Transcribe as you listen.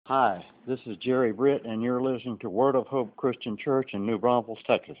Hi, this is Jerry Britt, and you're listening to Word of Hope Christian Church in New Braunfels,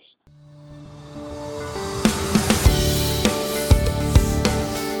 Texas.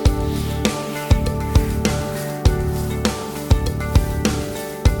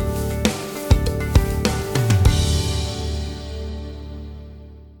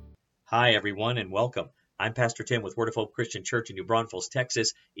 Hi, everyone, and welcome. I'm Pastor Tim with Word of Hope Christian Church in New Braunfels,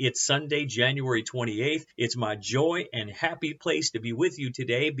 Texas. It's Sunday, January 28th. It's my joy and happy place to be with you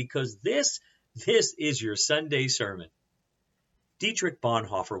today because this is your Sunday sermon. Dietrich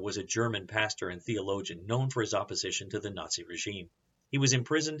Bonhoeffer was a German pastor and theologian known for his opposition to the Nazi regime. He was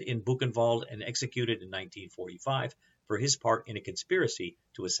imprisoned in Buchenwald and executed in 1945 for his part in a conspiracy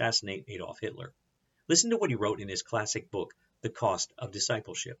to assassinate Adolf Hitler. Listen to what he wrote in his classic book, The Cost of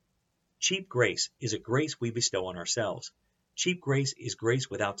Discipleship. Cheap grace is a grace we bestow on ourselves. Cheap grace is grace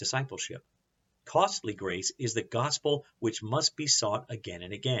without discipleship. Costly grace is the gospel which must be sought again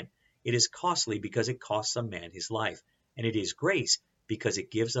and again. It is costly because it costs a man his life, and it is grace because it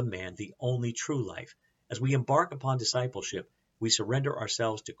gives a man the only true life. As we embark upon discipleship, we surrender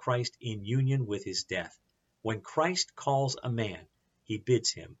ourselves to Christ in union with his death. When Christ calls a man, he bids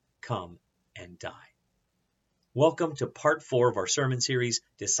him come and die. Welcome to part 4 of our sermon series,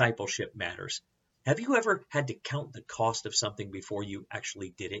 Discipleship Matters. Have you ever had to count the cost of something before you actually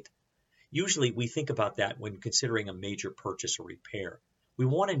did it? Usually we think about that when considering a major purchase or repair. We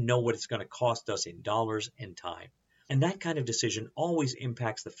want to know what it's going to cost us in dollars and time. And that kind of decision always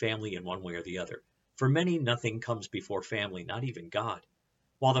impacts the family in one way or the other. For many, nothing comes before family, not even God.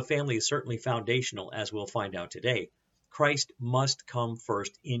 While the family is certainly foundational, as we'll find out today, Christ must come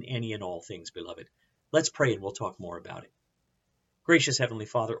first in any and all things, beloved. Let's pray and we'll talk more about it. Gracious Heavenly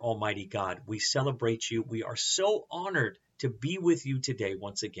Father, Almighty God, we celebrate you. We are so honored to be with you today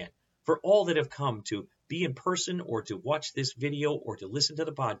once again. For all that have come to be in person or to watch this video or to listen to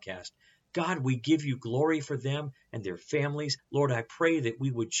the podcast, God, we give you glory for them and their families. Lord, I pray that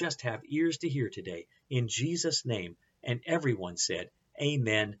we would just have ears to hear today. In Jesus' name, and everyone said,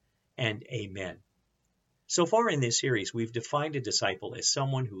 Amen and Amen. So far in this series, we've defined a disciple as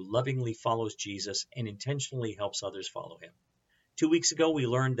someone who lovingly follows Jesus and intentionally helps others follow him. 2 weeks ago, we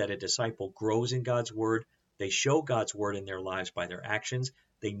learned that a disciple grows in God's word. They show God's word in their lives by their actions.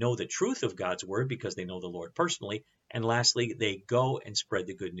 They know the truth of God's word because they know the Lord personally. And lastly, they go and spread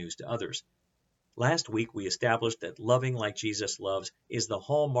the good news to others. Last week, we established that loving like Jesus loves is the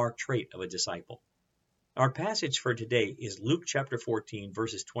hallmark trait of a disciple. Our passage for today is Luke chapter 14,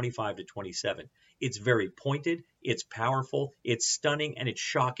 verses 25 to 27. It's very pointed, it's powerful, it's stunning, and it's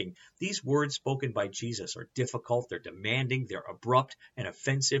shocking. These words spoken by Jesus are difficult, they're demanding, they're abrupt and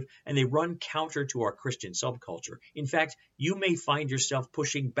offensive, and they run counter to our Christian subculture. In fact, you may find yourself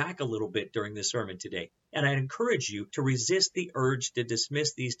pushing back a little bit during the sermon today. And I'd encourage you to resist the urge to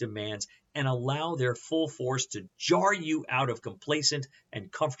dismiss these demands and allow their full force to jar you out of complacent and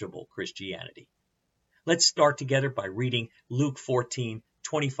comfortable Christianity. Let's start together by reading Luke 14,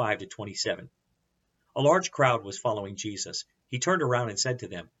 25 to 27. A large crowd was following Jesus. He turned around and said to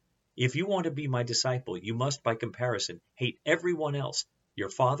them, "If you want to be my disciple, you must by comparison hate everyone else, your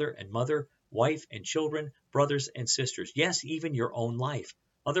father and mother, wife and children, brothers and sisters, yes, even your own life.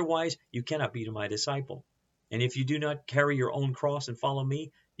 Otherwise, you cannot be my disciple. And if you do not carry your own cross and follow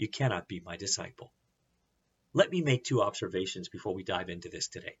me, you cannot be my disciple." Let me make 2 observations before we dive into this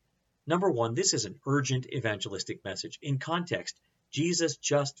today. Number 1, this is an urgent evangelistic message. In context, Jesus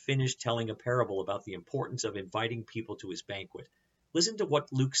just finished telling a parable about the importance of inviting people to his banquet. Listen to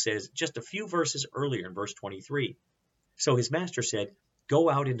what Luke says just a few verses earlier in verse 23. So his master said, "Go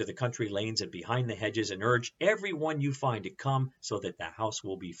out into the country lanes and behind the hedges and urge everyone you find to come so that the house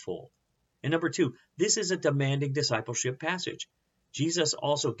will be full." And number 2, this is a demanding discipleship passage. Jesus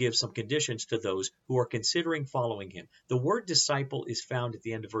also gives some conditions to those who are considering following him. The word disciple is found at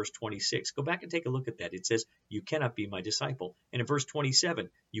the end of verse 26. Go back and take a look at that. It says, "You cannot be my disciple." And in verse 27,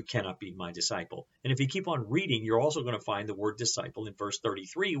 "You cannot be my disciple." And if you keep on reading, you're also going to find the word disciple in verse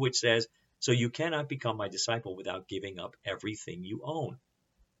 33, which says, "So you cannot become my disciple without giving up everything you own."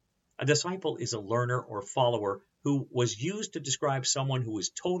 A disciple is a learner or follower who was used to describe someone who is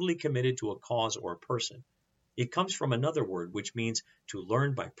totally committed to a cause or a person. It comes from another word, which means to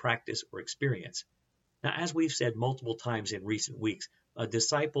learn by practice or experience. Now, as we've said multiple times in recent weeks, a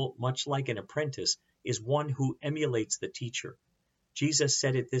disciple, much like an apprentice, is one who emulates the teacher. Jesus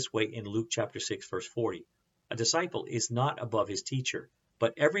said it this way in Luke chapter 6, verse 40. A disciple is not above his teacher,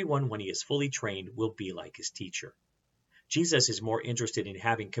 but everyone, when he is fully trained, will be like his teacher. Jesus is more interested in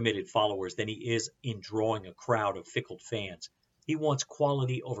having committed followers than he is in drawing a crowd of fickle fans. He wants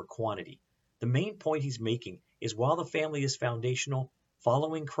quality over quantity. The main point he's making is while the family is foundational,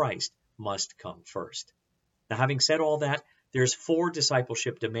 Following Christ must come first. Now, having said all that, there's 4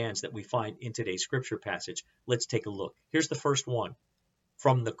 discipleship demands that we find in today's scripture passage. Let's take a look. Here's the first one.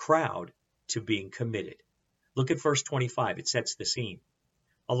 From the crowd to being committed. Look at verse 25. It sets the scene.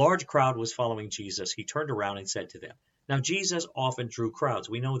 A large crowd was following Jesus. He turned around and said to them. Now, Jesus often drew crowds.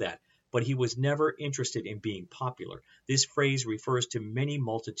 We know that. But he was never interested in being popular. This phrase refers to many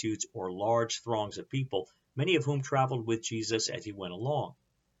multitudes or large throngs of people, many of whom traveled with Jesus as he went along.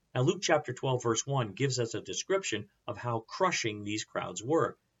 Now, Luke chapter 12, verse 1 gives us a description of how crushing these crowds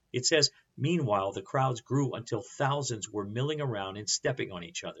were. It says, meanwhile, the crowds grew until thousands were milling around and stepping on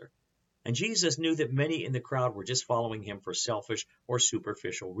each other. And Jesus knew that many in the crowd were just following him for selfish or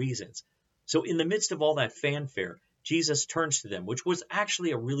superficial reasons. So in the midst of all that fanfare, Jesus turns to them, which was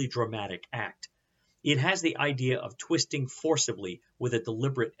actually a really dramatic act. It has the idea of twisting forcibly with a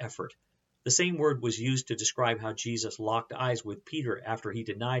deliberate effort. The same word was used to describe how Jesus locked eyes with Peter after he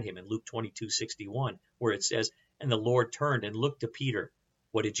denied him in Luke 22:61, where it says, and the Lord turned and looked to Peter.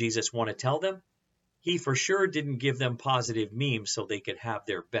 What did Jesus want to tell them? He for sure didn't give them positive memes so they could have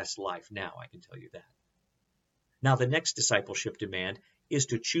their best life now, I can tell you that. Now, the next discipleship demand is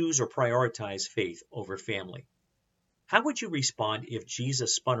to choose or prioritize faith over family. How would you respond if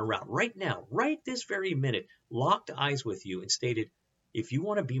Jesus spun around right now, right this very minute, locked eyes with you and stated, if you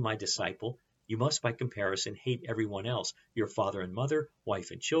want to be my disciple, you must by comparison hate everyone else, your father and mother,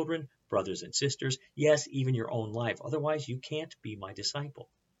 wife and children, brothers and sisters, yes, even your own life. Otherwise, you can't be my disciple.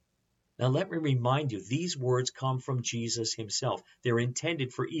 Now, let me remind you, these words come from Jesus himself. They're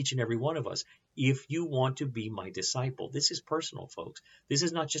intended for each and every one of us. If you want to be my disciple, this is personal, folks. This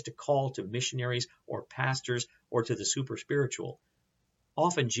is not just a call to missionaries or pastors or to the super spiritual.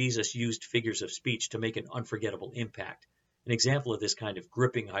 Often Jesus used figures of speech to make an unforgettable impact. An example of this kind of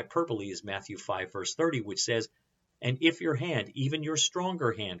gripping hyperbole is Matthew 5, verse 30, which says, and if your hand, even your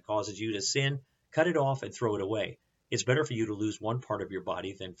stronger hand, causes you to sin, cut it off and throw it away. It's better for you to lose one part of your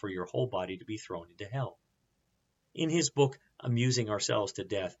body than for your whole body to be thrown into hell. In his book, Amusing Ourselves to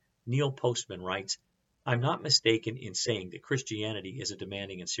Death, Neil Postman writes, I'm not mistaken in saying that Christianity is a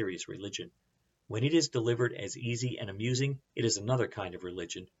demanding and serious religion. When it is delivered as easy and amusing, it is another kind of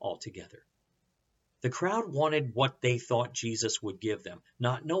religion altogether. The crowd wanted what they thought Jesus would give them,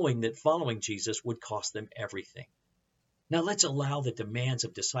 not knowing that following Jesus would cost them everything. Now let's allow the demands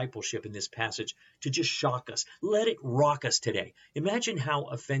of discipleship in this passage to just shock us. Let it rock us today. Imagine how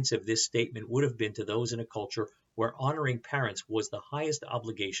offensive this statement would have been to those in a culture where honoring parents was the highest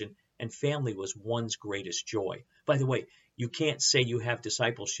obligation and family was one's greatest joy. By the way, you can't say you have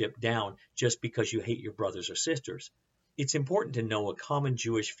discipleship down just because you hate your brothers or sisters. It's important to know a common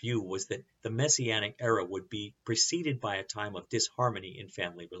Jewish view was that the Messianic era would be preceded by a time of disharmony in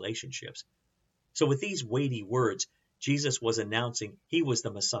family relationships. So with these weighty words, Jesus was announcing he was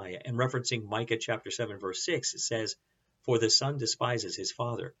the Messiah, and referencing Micah chapter 7, verse 6, it says, for the son despises his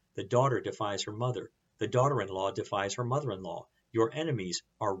father, the daughter defies her mother, the daughter-in-law defies her mother-in-law. Your enemies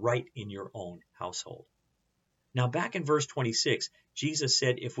are right in your own household. Now back in verse 26, Jesus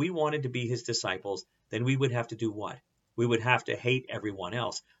said if we wanted to be his disciples, then we would have to do what? We would have to hate everyone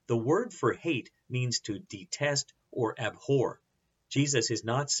else. The word for hate means to detest or abhor. Jesus is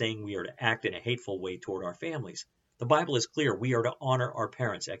not saying we are to act in a hateful way toward our families. The Bible is clear. We are to honor our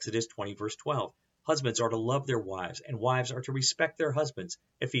parents, Exodus 20, verse 12. Husbands are to love their wives, and wives are to respect their husbands,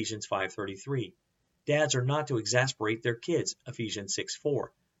 Ephesians 5:33. Dads are not to exasperate their kids, Ephesians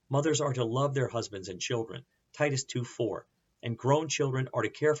 6:4. Mothers are to love their husbands and children, Titus 2:4. And grown children are to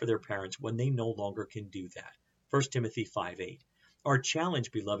care for their parents when they no longer can do that, 1 Timothy 5:8. Our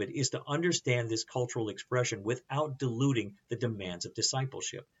challenge, beloved, is to understand this cultural expression without diluting the demands of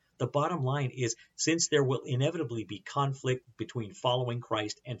discipleship. The bottom line is, since there will inevitably be conflict between following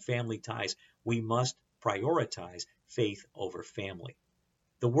Christ and family ties, we must prioritize faith over family.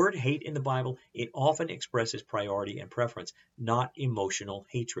 The word hate in the Bible, it often expresses priority and preference, not emotional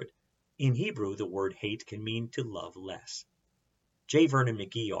hatred. In Hebrew, the word hate can mean to love less. J. Vernon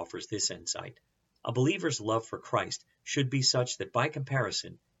McGee offers this insight. A believer's love for Christ should be such that by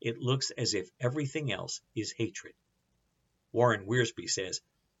comparison, it looks as if everything else is hatred. Warren Wiersbe says,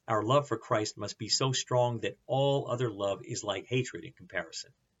 our love for Christ must be so strong that all other love is like hatred in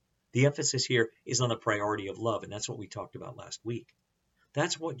comparison. The emphasis here is on the priority of love, and that's what we talked about last week.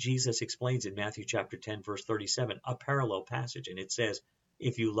 That's what Jesus explains in Matthew chapter 10, verse 37, a parallel passage, and it says,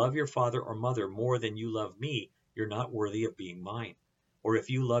 if you love your father or mother more than you love me, you're not worthy of being mine. Or if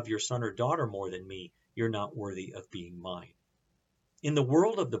you love your son or daughter more than me, you're not worthy of being mine. In the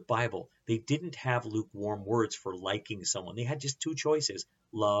world of the Bible, they didn't have lukewarm words for liking someone. They had just two choices,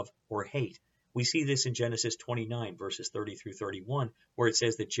 love or hate. We see this in Genesis 29, verses 30 through 31, where it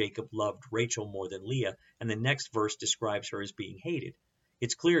says that Jacob loved Rachel more than Leah, and the next verse describes her as being hated.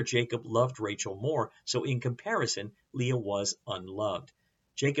 It's clear Jacob loved Rachel more, so in comparison, Leah was unloved.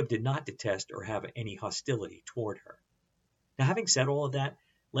 Jacob did not detest or have any hostility toward her. Now, having said all of that,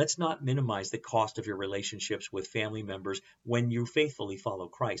 let's not minimize the cost of your relationships with family members when you faithfully follow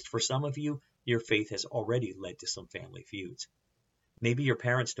Christ. For some of you, your faith has already led to some family feuds. Maybe your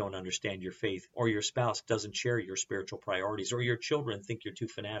parents don't understand your faith, or your spouse doesn't share your spiritual priorities, or your children think you're too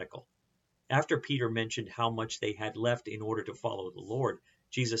fanatical. After Peter mentioned how much they had left in order to follow the Lord,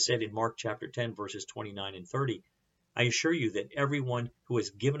 Jesus said in Mark chapter 10, verses 29 and 30, I assure you that everyone who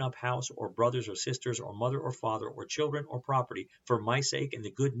has given up house or brothers or sisters or mother or father or children or property for my sake and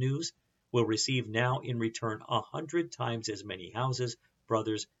the good news will receive now in return 100 times as many houses,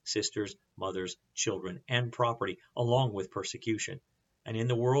 brothers, sisters, mothers, children, and property, along with persecution. And in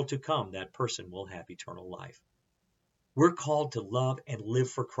the world to come, that person will have eternal life. We're called to love and live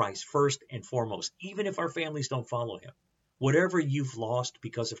for Christ first and foremost, even if our families don't follow him. Whatever you've lost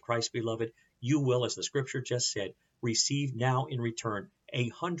because of Christ, beloved, you will, as the scripture just said, receive now in return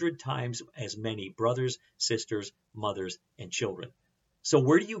 100 times as many brothers, sisters, mothers, and children. So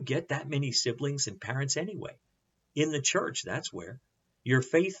where do you get that many siblings and parents anyway? In the church, that's where. Your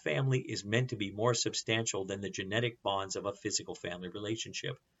faith family is meant to be more substantial than the genetic bonds of a physical family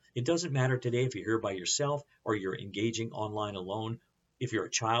relationship. It doesn't matter today if you're here by yourself or you're engaging online alone, if you're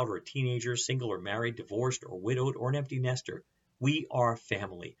a child or a teenager, single or married, divorced or widowed, or an empty nester. We are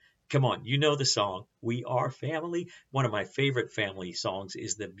family. Come on, you know the song, We Are Family. One of my favorite family songs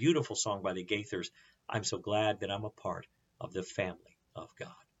is the beautiful song by the Gaithers, I'm so glad that I'm a part of the family of God.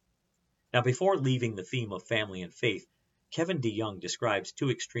 Now, before leaving the theme of family and faith, Kevin DeYoung describes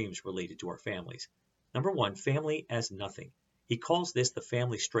two extremes related to our families. Number one, family as nothing. He calls this the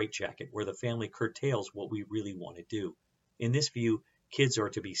family straitjacket, where the family curtails what we really want to do. In this view, kids are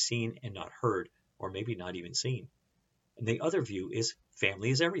to be seen and not heard, or maybe not even seen. And the other view is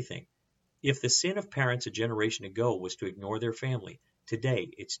family is everything. If the sin of parents a generation ago was to ignore their family, today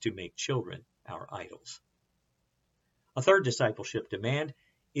it's to make children our idols. A third discipleship demand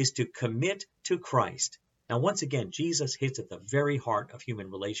is to commit to Christ. Now, once again, Jesus hits at the very heart of human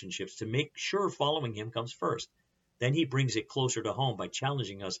relationships to make sure following him comes first. Then he brings it closer to home by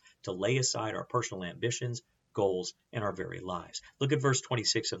challenging us to lay aside our personal ambitions, goals, and our very lives. Look at verse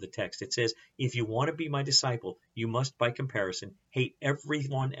 26 of the text. It says, if you want to be my disciple, you must, by comparison, hate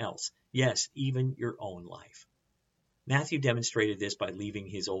everyone else. Yes, even your own life. Matthew demonstrated this by leaving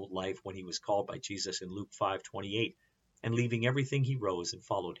his old life when he was called by Jesus in Luke 5:28, and leaving everything he rose and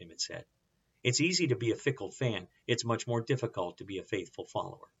followed him, it said. It's easy to be a fickle fan. It's much more difficult to be a faithful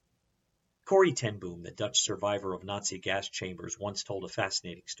follower. Corrie ten Boom, the Dutch survivor of Nazi gas chambers, once told a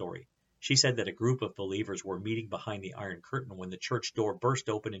fascinating story. She said that a group of believers were meeting behind the Iron Curtain when the church door burst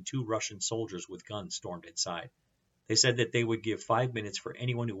open and 2 Russian soldiers with guns stormed inside. They said that they would give 5 minutes for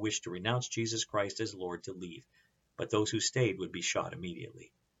anyone who wished to renounce Jesus Christ as Lord to leave, but those who stayed would be shot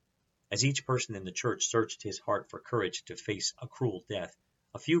immediately. As each person in the church searched his heart for courage to face a cruel death,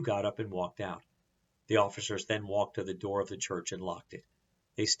 a few got up and walked out. The officers then walked to the door of the church and locked it.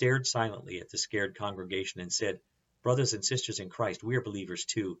 They stared silently at the scared congregation and said, brothers and sisters in Christ, we are believers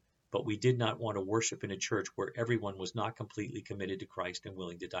too, but we did not want to worship in a church where everyone was not completely committed to Christ and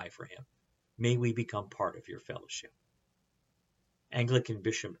willing to die for him. May we become part of your fellowship. Anglican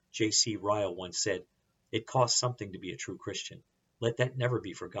Bishop J.C. Ryle once said, it costs something to be a true Christian. Let that never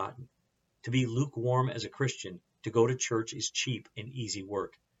be forgotten. To be lukewarm as a Christian, to go to church is cheap and easy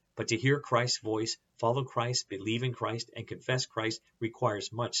work. But to hear Christ's voice, follow Christ, believe in Christ, and confess Christ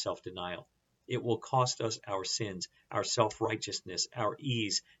requires much self-denial. It will cost us our sins, our self-righteousness, our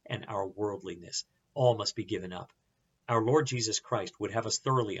ease, and our worldliness. All must be given up. Our Lord Jesus Christ would have us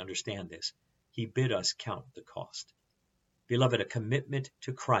thoroughly understand this. He bid us count the cost. Beloved, a commitment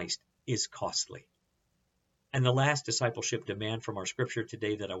to Christ is costly. And the last discipleship demand from our scripture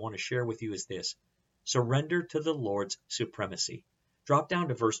today that I want to share with you is this. Surrender to the Lord's supremacy. Drop down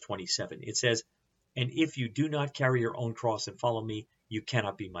to verse 27. It says, and if you do not carry your own cross and follow me, you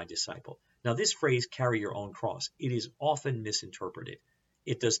cannot be my disciple. Now this phrase, carry your own cross, it is often misinterpreted.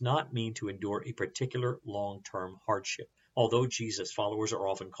 It does not mean to endure a particular long-term hardship, although Jesus' followers are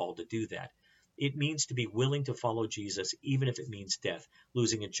often called to do that. It means to be willing to follow Jesus even if it means death.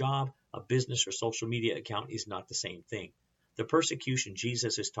 Losing a job, a business, or social media account is not the same thing. The persecution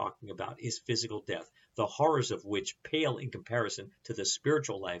Jesus is talking about is physical death, the horrors of which pale in comparison to the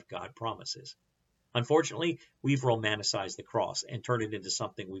spiritual life God promises. Unfortunately, we've romanticized the cross and turned it into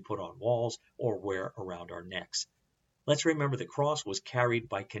something we put on walls or wear around our necks. Let's remember the cross was carried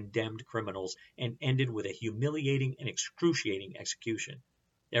by condemned criminals and ended with a humiliating and excruciating execution.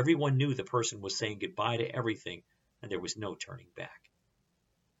 Everyone knew the person was saying goodbye to everything, and there was no turning back.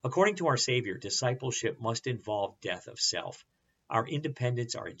 According to our Savior, discipleship must involve death of self. Our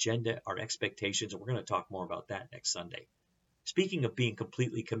independence, our agenda, our expectations, and we're going to talk more about that next Sunday. Speaking of being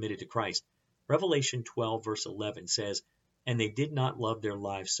completely committed to Christ, Revelation 12 verse 11 says, "And they did not love their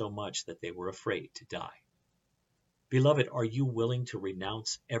lives so much that they were afraid to die." Beloved, are you willing to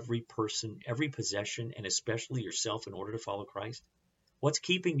renounce every person, every possession, and especially yourself in order to follow Christ? What's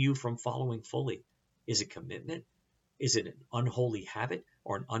keeping you from following fully? Is it commitment? Is it an unholy habit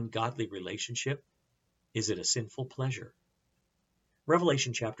or an ungodly relationship? Is it a sinful pleasure?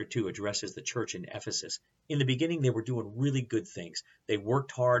 Revelation chapter 2 addresses the church in Ephesus. In the beginning, they were doing really good things. They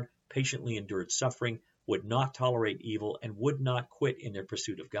worked hard, patiently endured suffering, would not tolerate evil, and would not quit in their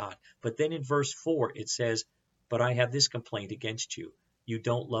pursuit of God. But then in verse 4, it says, "But I have this complaint against you. You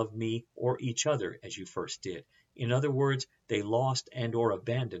don't love me or each other as you first did." In other words, they lost and or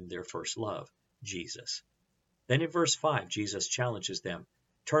abandoned their first love, Jesus. Then in verse 5, Jesus challenges them,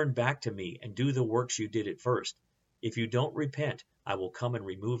 "Turn back to me and do the works you did at first. If you don't repent, I will come and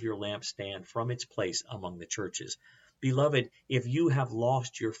remove your lampstand from its place among the churches." Beloved, if you have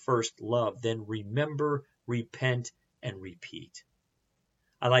lost your first love, then remember, repent, and repeat.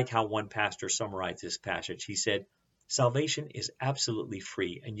 I like how one pastor summarized this passage. He said, "Salvation is absolutely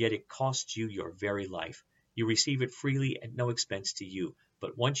free, and yet it costs you your very life. You receive it freely at no expense to you.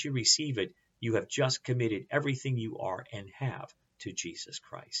 But once you receive it, you have just committed everything you are and have to Jesus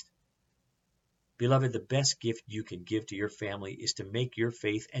Christ." Beloved, the best gift you can give to your family is to make your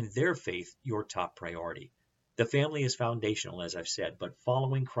faith and their faith your top priority. The family is foundational, as I've said, but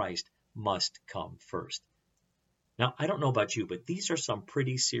following Christ must come first. Now, I don't know about you, but these are some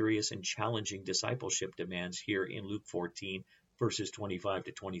pretty serious and challenging discipleship demands here in Luke 14, verses 25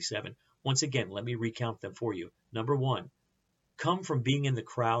 to 27. Once again, let me recount them for you. Number 1, come from being in the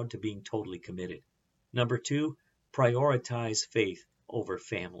crowd to being totally committed. Number 2, prioritize faith over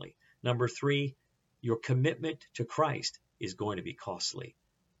family. Number 3, your commitment to Christ is going to be costly.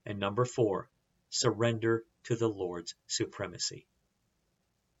 And number 4, surrender to the Lord's supremacy.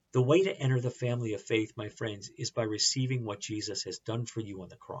 The way to enter the family of faith, my friends, is by receiving what Jesus has done for you on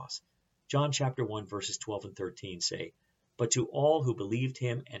the cross. John chapter 1, verses 12 and 13 say, "But to all who believed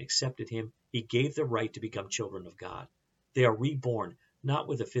him and accepted him, he gave the right to become children of God. They are reborn, not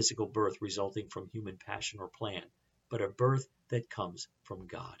with a physical birth resulting from human passion or plan, but a birth that comes from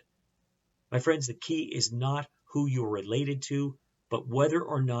God." My friends, the key is not who you are related to, but whether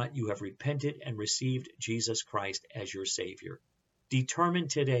or not you have repented and received Jesus Christ as your Savior. Determine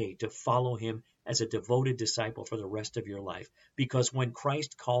today to follow him as a devoted disciple for the rest of your life, because when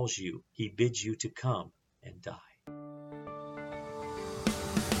Christ calls you, he bids you to come and die.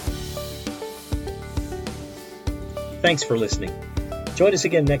 Thanks for listening. Join us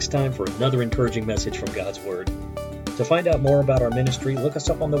again next time for another encouraging message from God's Word. To find out more about our ministry, look us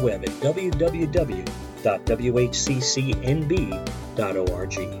up on the web at www.whccnb.org.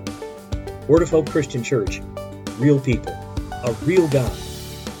 Word of Hope Christian Church. Real people, a real God,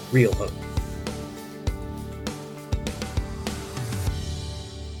 real hope.